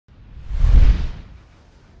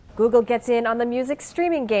Google gets in on the music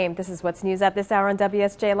streaming game. This is what's news at this hour on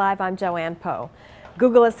WSJ Live. I'm Joanne Po.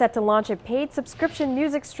 Google is set to launch a paid subscription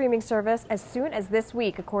music streaming service as soon as this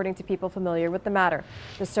week, according to people familiar with the matter.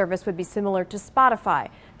 The service would be similar to Spotify.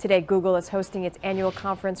 Today, Google is hosting its annual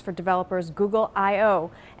conference for developers, Google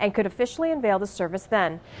I/O, and could officially unveil the service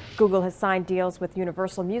then. Google has signed deals with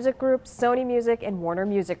Universal Music Group, Sony Music, and Warner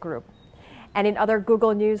Music Group. And in other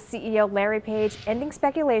Google news, CEO Larry Page ending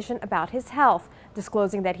speculation about his health,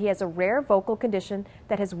 disclosing that he has a rare vocal condition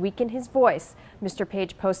that has weakened his voice. Mr.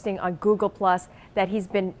 Page posting on Google Plus that he's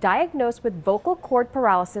been diagnosed with vocal cord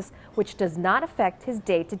paralysis, which does not affect his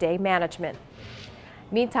day-to-day management.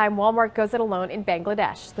 Meantime, Wal-Mart goes it alone in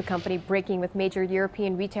Bangladesh, the company breaking with major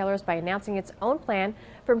European retailers by announcing its own plan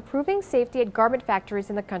for improving safety at garment factories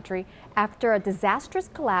in the country after a disastrous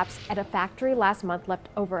collapse at a factory last month left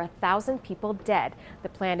over 1,000 people dead. The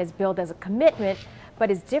plan is billed as a commitment, but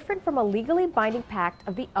is different from a legally binding pact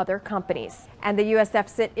of the other companies. And the U.S.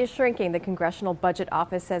 deficit is shrinking. The Congressional Budget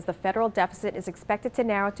Office says the federal deficit is expected to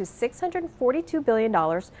narrow to $642 billion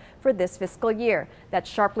for this fiscal year. That's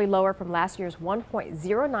sharply lower from last year's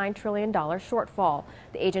 $1.09 trillion shortfall.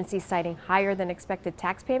 The agency citing higher than expected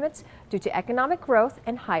tax payments due to economic growth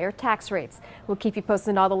and higher tax rates. We'll keep you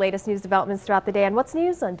posted on all the latest news developments throughout the day on What's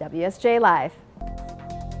News on WSJ Live.